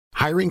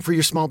Hiring for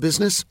your small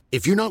business?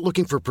 If you're not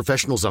looking for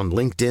professionals on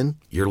LinkedIn,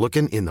 you're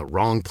looking in the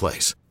wrong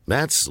place.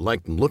 That's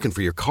like looking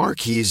for your car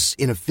keys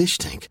in a fish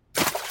tank.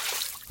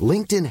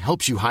 LinkedIn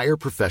helps you hire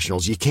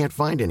professionals you can't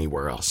find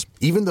anywhere else,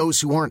 even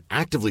those who aren't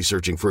actively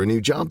searching for a new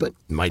job but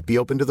might be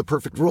open to the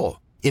perfect role.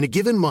 In a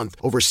given month,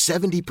 over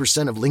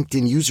 70% of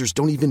LinkedIn users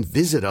don't even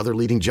visit other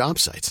leading job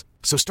sites.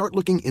 So start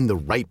looking in the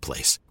right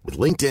place. With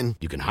LinkedIn,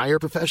 you can hire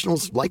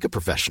professionals like a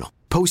professional.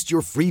 Post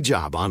your free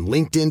job on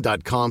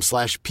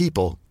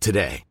linkedin.com/people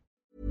today.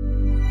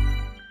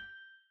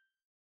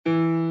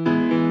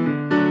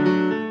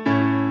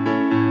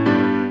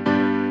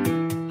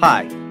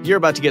 Hi, you're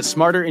about to get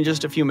smarter in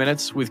just a few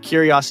minutes with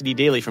Curiosity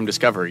Daily from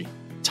Discovery.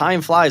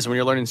 Time flies when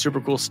you're learning super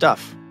cool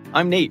stuff.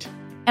 I'm Nate.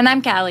 And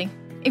I'm Callie.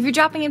 If you're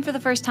dropping in for the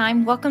first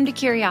time, welcome to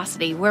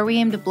Curiosity, where we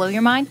aim to blow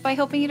your mind by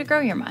helping you to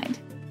grow your mind.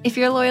 If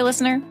you're a loyal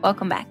listener,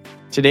 welcome back.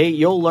 Today,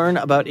 you'll learn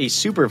about a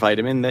super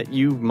vitamin that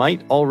you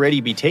might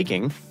already be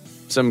taking,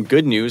 some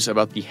good news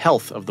about the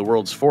health of the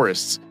world's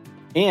forests,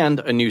 and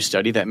a new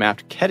study that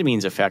mapped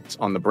ketamine's effects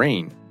on the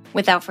brain.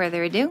 Without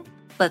further ado,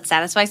 let's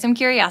satisfy some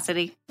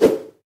curiosity.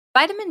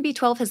 Vitamin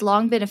B12 has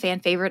long been a fan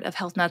favorite of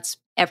health nuts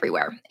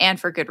everywhere, and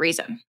for good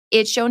reason.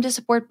 It's shown to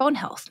support bone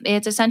health.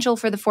 It's essential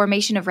for the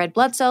formation of red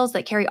blood cells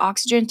that carry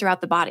oxygen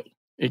throughout the body.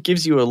 It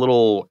gives you a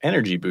little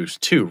energy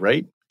boost too,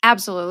 right?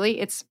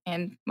 Absolutely. It's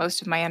in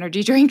most of my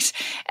energy drinks,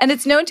 and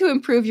it's known to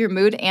improve your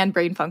mood and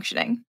brain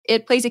functioning.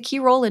 It plays a key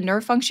role in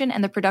nerve function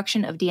and the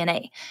production of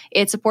DNA.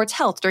 It supports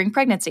health during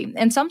pregnancy,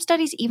 and some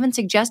studies even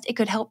suggest it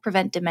could help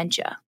prevent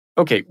dementia.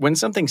 Okay, when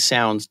something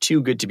sounds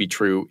too good to be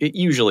true, it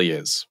usually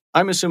is.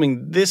 I'm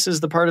assuming this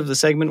is the part of the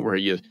segment where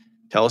you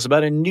tell us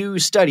about a new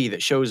study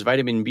that shows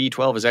vitamin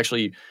B12 is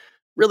actually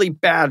really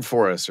bad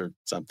for us or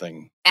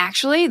something.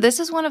 Actually,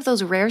 this is one of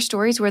those rare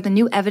stories where the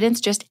new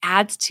evidence just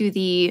adds to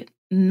the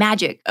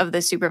magic of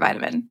this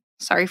supervitamin.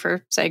 Sorry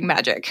for saying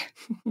magic.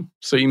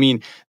 So you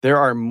mean there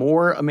are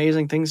more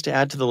amazing things to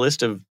add to the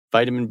list of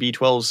vitamin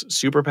B12's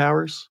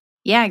superpowers?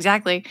 Yeah,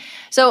 exactly.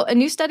 So a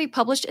new study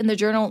published in the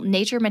journal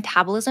Nature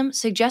Metabolism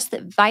suggests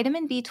that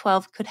vitamin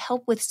B12 could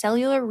help with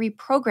cellular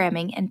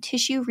reprogramming and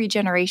tissue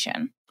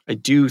regeneration. I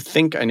do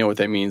think I know what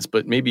that means,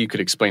 but maybe you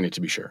could explain it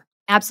to be sure.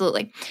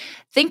 Absolutely.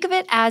 Think of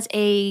it as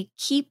a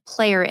key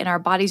player in our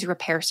body's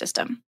repair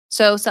system.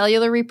 So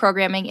cellular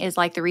reprogramming is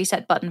like the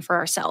reset button for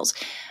our cells.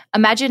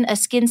 Imagine a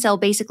skin cell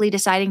basically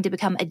deciding to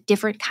become a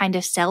different kind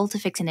of cell to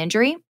fix an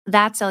injury.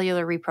 That's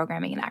cellular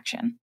reprogramming in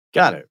action.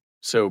 Got it.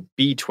 So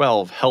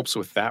B12 helps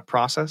with that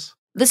process?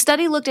 The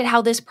study looked at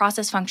how this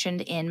process functioned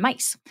in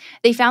mice.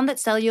 They found that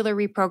cellular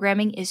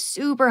reprogramming is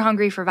super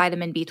hungry for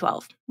vitamin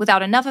B12.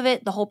 Without enough of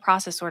it, the whole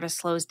process sort of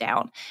slows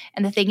down.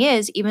 And the thing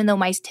is, even though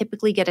mice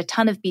typically get a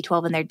ton of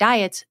B12 in their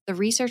diets, the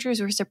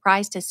researchers were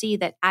surprised to see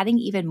that adding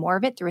even more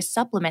of it through a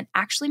supplement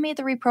actually made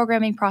the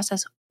reprogramming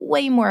process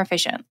way more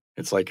efficient.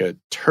 It's like a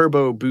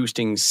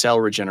turbo-boosting cell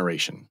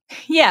regeneration.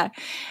 Yeah.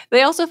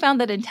 They also found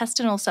that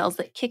intestinal cells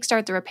that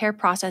kickstart the repair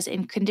process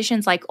in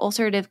conditions like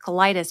ulcerative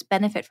colitis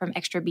benefit from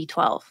extra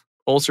B12.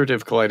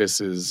 Ulcerative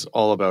colitis is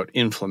all about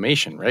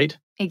inflammation, right?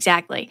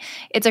 Exactly.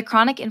 It's a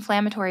chronic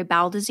inflammatory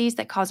bowel disease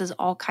that causes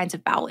all kinds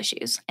of bowel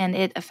issues, and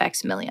it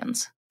affects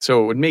millions.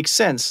 So it would make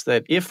sense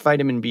that if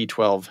vitamin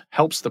B12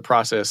 helps the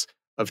process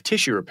of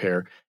tissue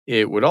repair,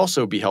 it would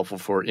also be helpful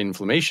for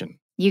inflammation.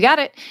 You got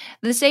it.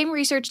 The same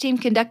research team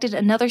conducted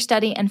another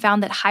study and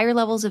found that higher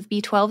levels of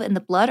B12 in the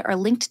blood are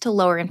linked to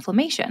lower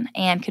inflammation.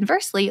 And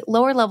conversely,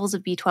 lower levels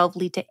of B12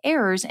 lead to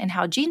errors in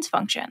how genes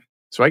function.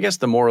 So I guess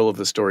the moral of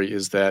the story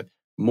is that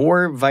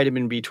more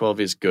vitamin B12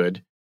 is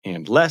good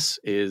and less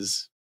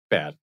is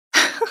bad.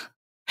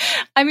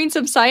 I mean,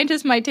 some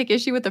scientists might take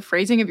issue with the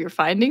phrasing of your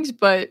findings,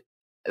 but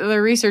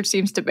the research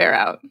seems to bear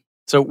out.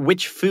 So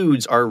which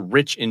foods are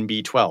rich in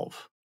B12?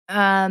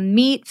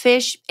 Meat,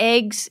 fish,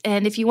 eggs,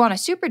 and if you want a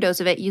super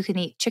dose of it, you can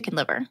eat chicken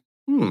liver.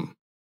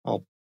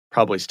 I'll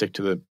probably stick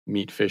to the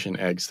meat, fish, and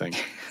eggs thing.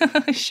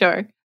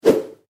 Sure.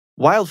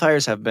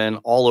 Wildfires have been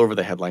all over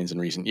the headlines in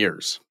recent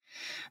years.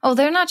 Oh,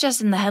 they're not just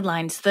in the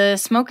headlines. The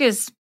smoke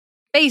is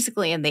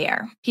basically in the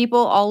air. People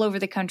all over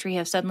the country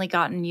have suddenly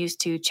gotten used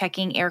to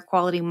checking air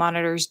quality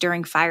monitors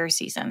during fire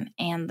season,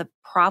 and the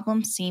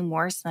problems seem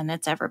worse than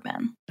it's ever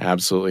been.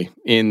 Absolutely.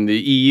 In the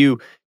EU,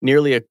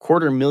 nearly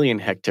 250,000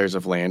 hectares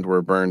of land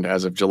were burned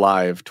as of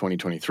July of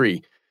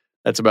 2023.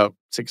 That's about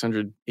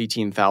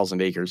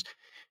 618,000 acres.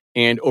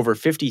 And over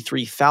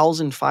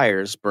 53,000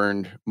 fires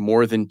burned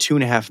more than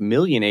 2.5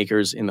 million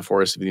acres in the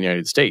forests of the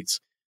United States.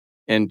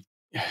 And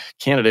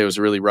Canada was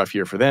a really rough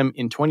year for them.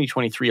 In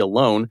 2023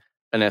 alone,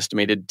 an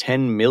estimated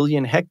 10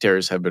 million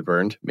hectares have been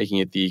burned, making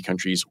it the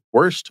country's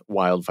worst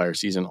wildfire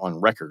season on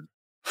record.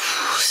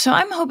 So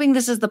I'm hoping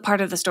this is the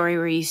part of the story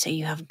where you say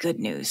you have good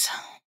news.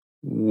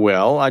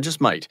 Well, I just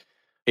might.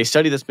 A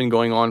study that's been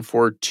going on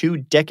for 2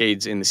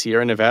 decades in the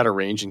Sierra Nevada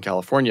range in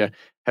California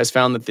has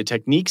found that the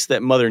techniques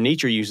that Mother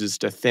Nature uses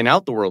to thin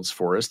out the world's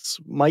forests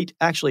might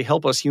actually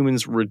help us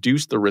humans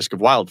reduce the risk of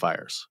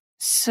wildfires.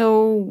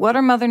 So what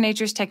are Mother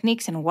Nature's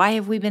techniques and why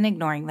have we been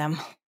ignoring them?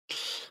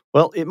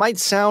 Well, it might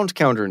sound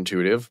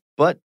counterintuitive,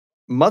 but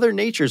Mother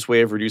Nature's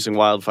way of reducing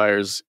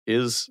wildfires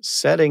is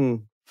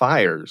setting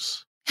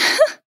fires.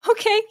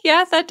 Okay,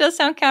 yeah, that does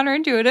sound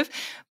counterintuitive.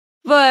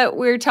 But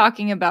we're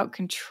talking about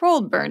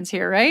controlled burns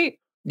here, right?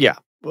 Yeah.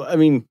 Well, I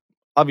mean,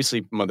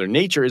 obviously, Mother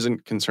Nature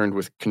isn't concerned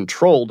with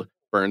controlled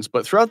burns,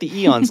 but throughout the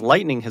eons,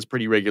 lightning has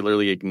pretty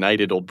regularly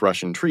ignited old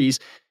brush and trees.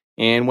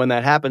 And when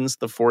that happens,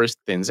 the forest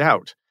thins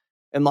out.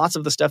 And lots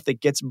of the stuff that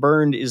gets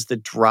burned is the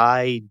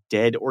dry,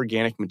 dead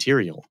organic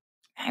material.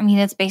 I mean,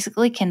 it's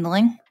basically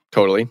kindling.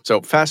 Totally.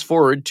 So fast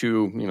forward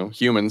to,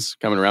 humans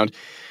coming around.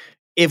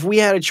 If we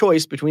had a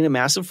choice between a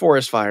massive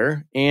forest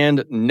fire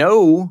and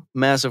no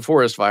massive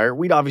forest fire,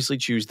 we'd obviously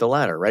choose the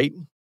latter, right?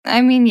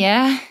 I mean,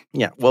 yeah.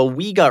 Yeah, well,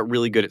 we got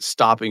really good at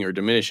stopping or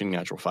diminishing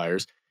natural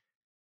fires,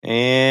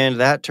 and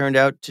that turned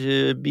out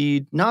to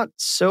be not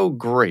so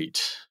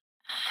great.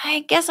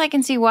 I guess I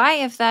can see why.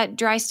 If that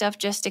dry stuff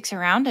just sticks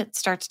around, it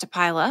starts to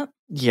pile up.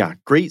 Yeah,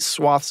 great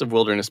swaths of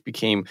wilderness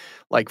became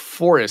like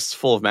forests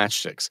full of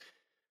matchsticks.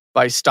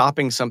 By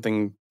stopping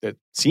something that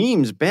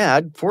seems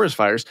bad, forest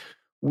fires,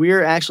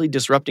 we're actually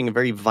disrupting a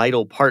very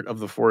vital part of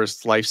the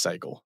forest's life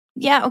cycle.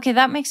 Yeah, okay,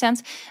 that makes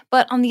sense.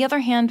 But on the other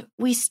hand,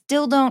 we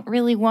still don't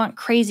really want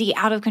crazy,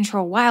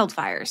 out-of-control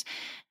wildfires.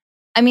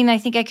 I mean, I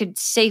think I could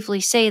safely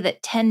say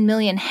that 10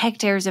 million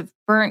hectares of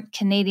burnt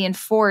Canadian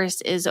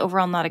forest is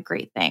overall not a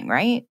great thing,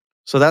 right?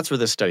 So that's where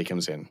this study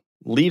comes in.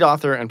 Lead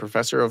author and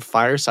professor of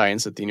fire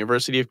science at the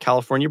University of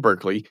California,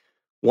 Berkeley,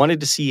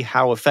 wanted to see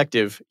how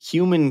effective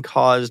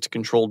human-caused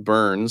controlled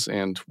burns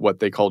and what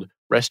they called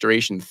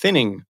restoration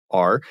thinning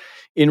are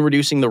in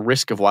reducing the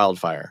risk of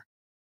wildfire.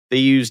 They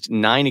used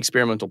 9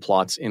 experimental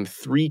plots and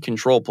 3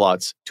 control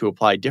plots to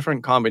apply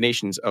different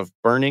combinations of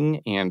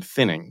burning and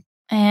thinning.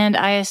 And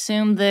I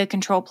assume the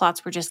control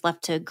plots were just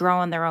left to grow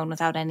on their own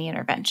without any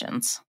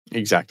interventions.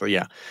 Exactly,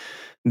 yeah.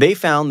 They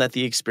found that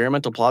the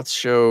experimental plots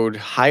showed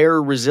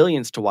higher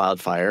resilience to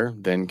wildfire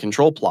than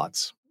control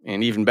plots.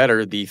 And even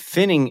better, the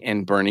thinning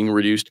and burning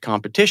reduced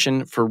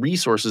competition for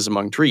resources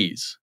among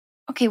trees.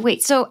 Okay,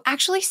 wait, so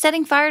actually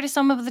setting fire to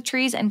some of the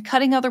trees and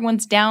cutting other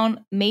ones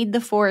down made the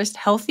forest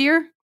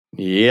healthier?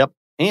 Yep.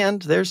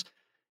 And there's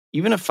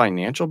even a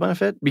financial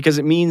benefit because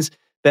it means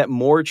that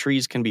more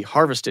trees can be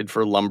harvested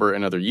for lumber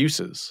and other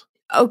uses.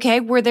 Okay,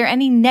 were there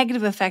any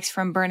negative effects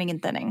from burning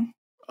and thinning?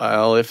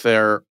 Well, if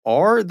there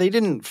are, they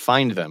didn't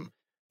find them.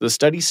 The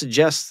study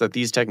suggests that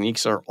these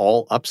techniques are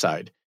all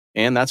upside.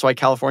 And that's why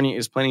California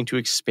is planning to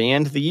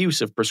expand the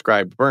use of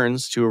prescribed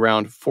burns to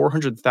around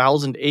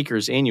 400,000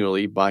 acres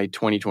annually by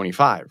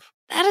 2025.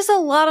 That is a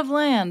lot of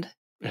land.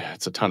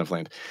 It's a ton of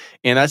land.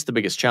 And that's the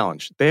biggest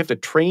challenge. They have to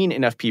train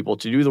enough people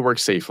to do the work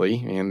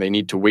safely, and they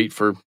need to wait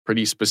for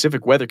pretty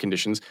specific weather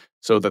conditions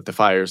so that the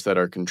fires that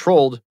are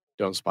controlled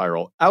don't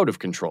spiral out of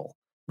control.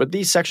 But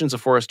these sections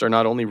of forest are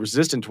not only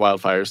resistant to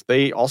wildfires,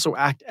 they also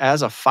act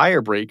as a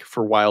fire break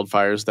for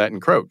wildfires that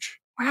encroach.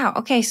 Wow,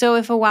 okay, so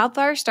if a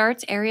wildfire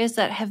starts, areas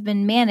that have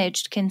been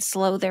managed can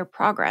slow their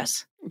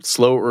progress.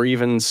 Slow or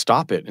even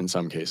stop it in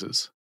some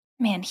cases.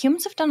 Man,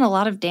 humans have done a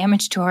lot of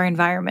damage to our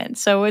environment,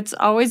 so it's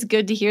always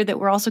good to hear that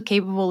we're also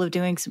capable of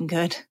doing some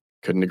good.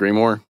 Couldn't agree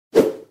more.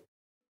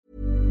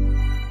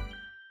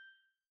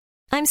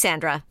 I'm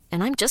Sandra,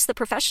 and I'm just the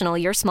professional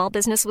your small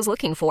business was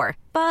looking for.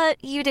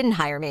 But you didn't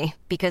hire me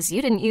because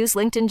you didn't use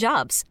LinkedIn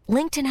Jobs.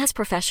 LinkedIn has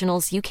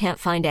professionals you can't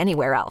find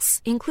anywhere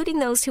else, including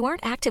those who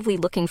aren't actively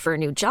looking for a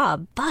new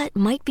job, but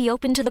might be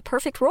open to the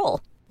perfect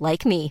role,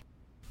 like me.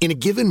 In a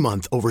given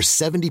month, over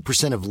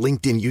 70% of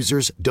LinkedIn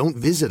users don't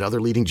visit other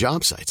leading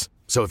job sites.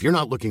 So if you're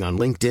not looking on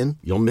LinkedIn,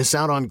 you'll miss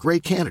out on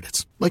great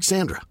candidates like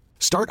Sandra.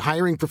 Start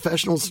hiring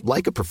professionals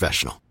like a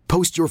professional.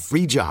 Post your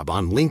free job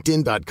on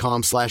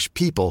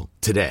linkedin.com/people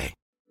today.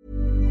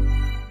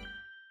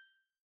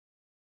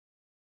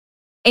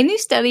 A new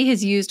study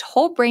has used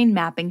whole brain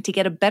mapping to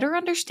get a better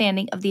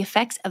understanding of the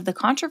effects of the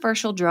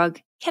controversial drug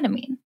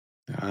ketamine.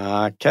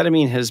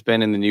 Ketamine has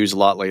been in the news a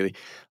lot lately.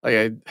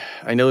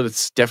 I know that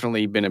it's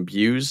definitely been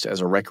abused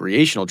as a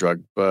recreational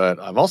drug, but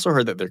I've also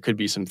heard that there could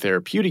be some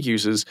therapeutic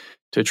uses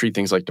to treat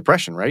things like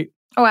depression, right?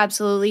 Oh,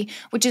 absolutely,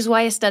 which is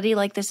why a study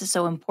like this is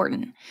so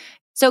important.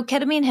 So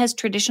ketamine has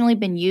traditionally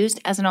been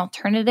used as an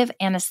alternative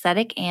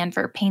anesthetic and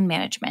for pain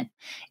management.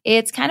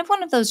 It's kind of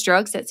one of those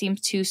drugs that seems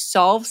to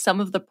solve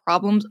some of the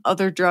problems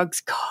other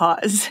drugs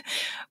cause.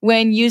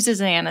 When used as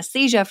an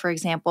anesthesia, for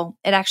example,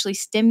 it actually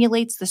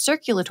stimulates the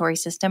circulatory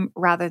system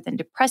rather than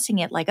depressing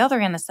it like other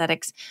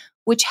anesthetics,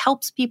 which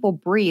helps people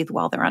breathe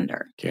while they're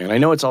under. Okay, and I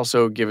know it's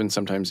also given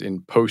sometimes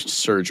in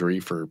post-surgery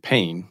for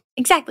pain.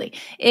 Exactly.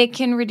 It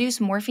can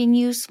reduce morphine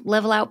use,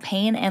 level out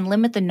pain, and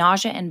limit the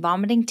nausea and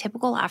vomiting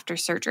typical after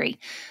surgery.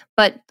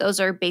 But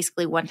those are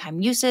basically one-time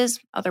uses,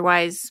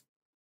 otherwise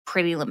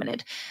pretty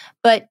limited.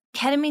 But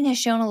ketamine has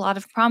shown a lot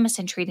of promise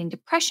in treating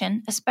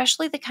depression,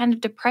 especially the kind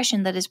of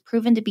depression that is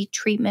proven to be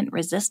treatment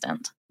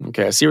resistant.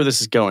 Okay, I see where this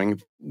is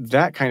going.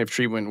 That kind of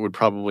treatment would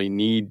probably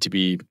need to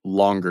be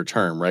longer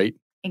term, right?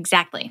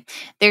 Exactly.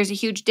 There's a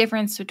huge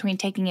difference between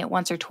taking it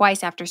once or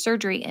twice after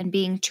surgery and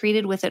being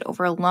treated with it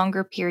over a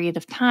longer period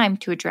of time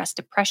to address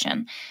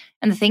depression.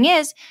 And the thing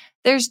is,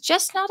 There's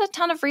just not a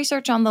ton of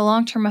research on the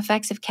long-term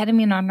effects of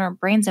ketamine on our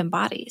brains and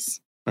bodies.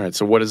 All right,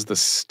 so what does the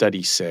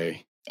study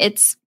say?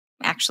 It's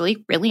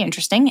actually really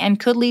interesting and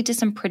could lead to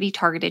some pretty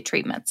targeted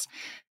treatments.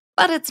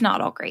 But it's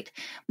not all great.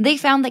 They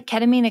found that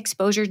ketamine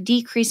exposure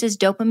decreases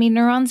dopamine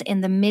neurons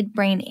in the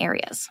midbrain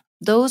areas.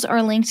 Those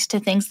are linked to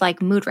things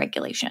like mood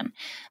regulation.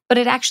 But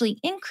it actually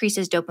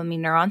increases dopamine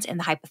neurons in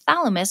the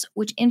hypothalamus,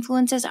 which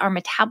influences our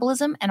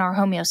metabolism and our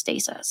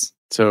homeostasis.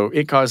 So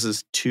it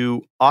causes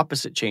two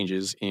opposite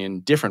changes in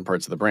different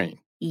parts of the brain.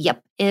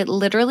 Yep, it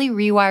literally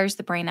rewires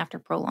the brain after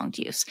prolonged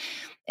use.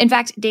 In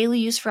fact, daily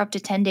use for up to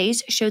 10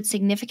 days showed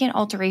significant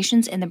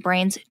alterations in the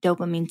brain's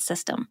dopamine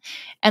system.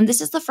 And this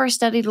is the first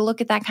study to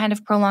look at that kind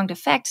of prolonged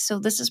effect, so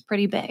this is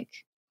pretty big.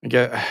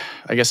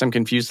 I guess I'm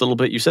confused a little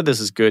bit. You said this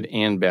is good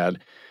and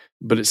bad,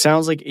 but it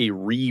sounds like a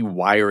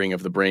rewiring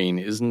of the brain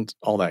isn't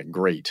all that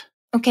great.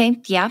 Okay,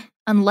 yeah,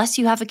 unless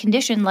you have a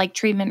condition like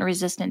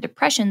treatment-resistant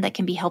depression that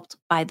can be helped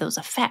by those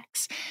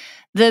effects.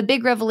 The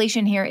big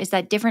revelation here is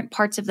that different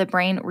parts of the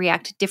brain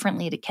react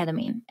differently to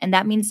ketamine, and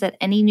that means that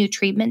any new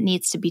treatment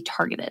needs to be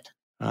targeted.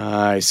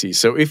 I see.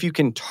 So if you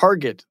can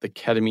target the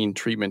ketamine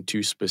treatment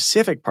to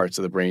specific parts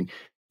of the brain,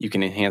 you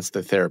can enhance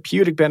the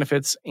therapeutic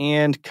benefits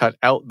and cut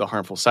out the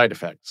harmful side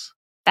effects.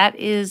 That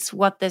is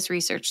what this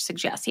research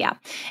suggests, yeah.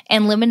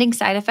 And limiting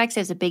side effects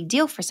is a big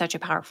deal for such a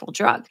powerful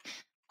drug.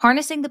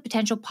 Harnessing the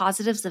potential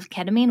positives of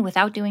ketamine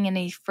without doing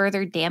any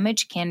further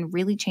damage can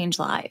really change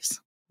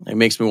lives. It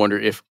makes me wonder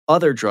if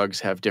other drugs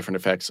have different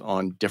effects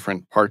on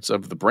different parts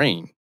of the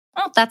brain.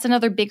 Well, that's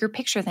another bigger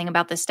picture thing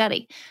about this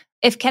study.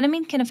 If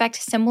ketamine can affect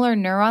similar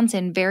neurons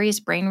in various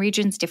brain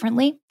regions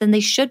differently, then they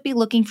should be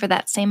looking for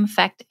that same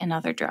effect in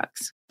other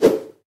drugs.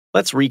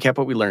 Let's recap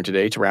what we learned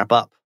today to wrap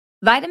up.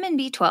 Vitamin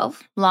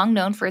B12, long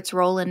known for its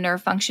role in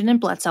nerve function and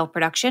blood cell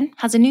production,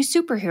 has a new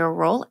superhero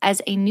role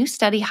as a new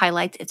study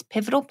highlights its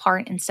pivotal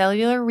part in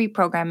cellular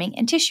reprogramming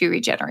and tissue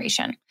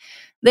regeneration.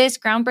 This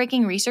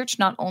groundbreaking research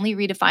not only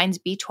redefines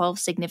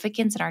B12's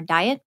significance in our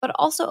diet, but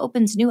also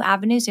opens new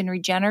avenues in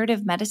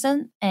regenerative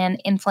medicine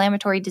and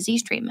inflammatory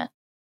disease treatment.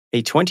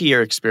 A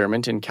 20-year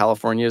experiment in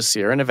California's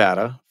Sierra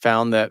Nevada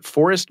found that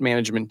forest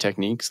management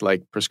techniques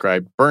like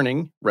prescribed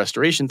burning,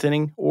 restoration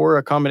thinning, or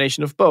a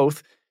combination of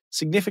both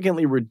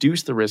significantly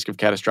reduce the risk of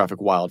catastrophic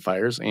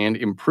wildfires and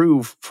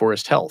improve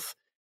forest health.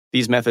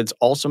 These methods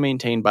also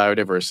maintain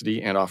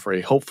biodiversity and offer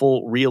a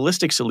hopeful,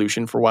 realistic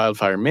solution for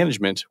wildfire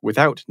management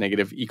without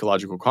negative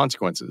ecological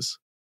consequences.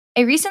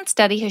 A recent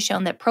study has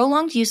shown that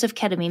prolonged use of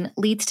ketamine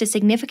leads to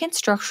significant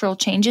structural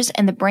changes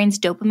in the brain's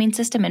dopamine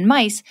system in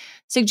mice,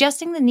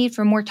 suggesting the need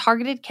for more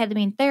targeted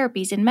ketamine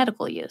therapies in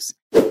medical use.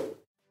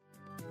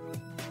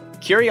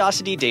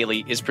 Curiosity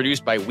Daily is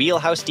produced by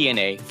Wheelhouse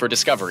DNA for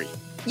Discovery.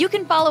 You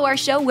can follow our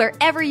show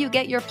wherever you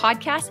get your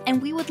podcasts,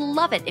 and we would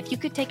love it if you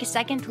could take a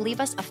second to leave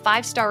us a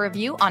 5-star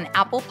review on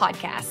Apple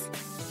Podcasts.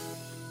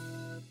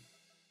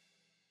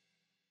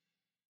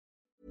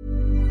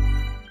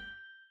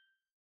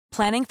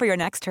 Planning for your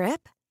next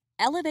trip?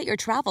 Elevate your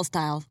travel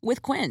style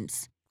with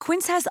Quince.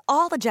 Quince has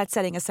all the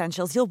jet-setting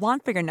essentials you'll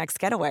want for your next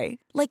getaway,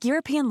 like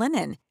European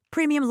linen,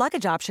 premium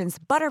luggage options,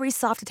 buttery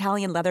soft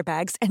Italian leather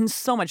bags, and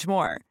so much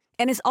more.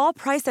 And is all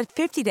priced at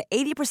 50 to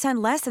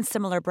 80% less than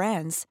similar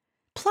brands.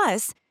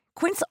 Plus,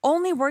 Quince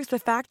only works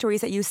with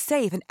factories that use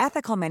safe and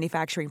ethical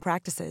manufacturing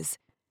practices.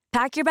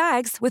 Pack your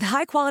bags with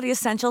high-quality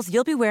essentials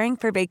you'll be wearing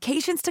for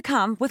vacations to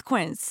come with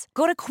Quince.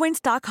 Go to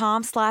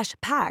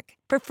quince.com/pack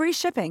for free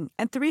shipping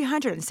and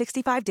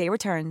 365-day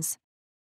returns.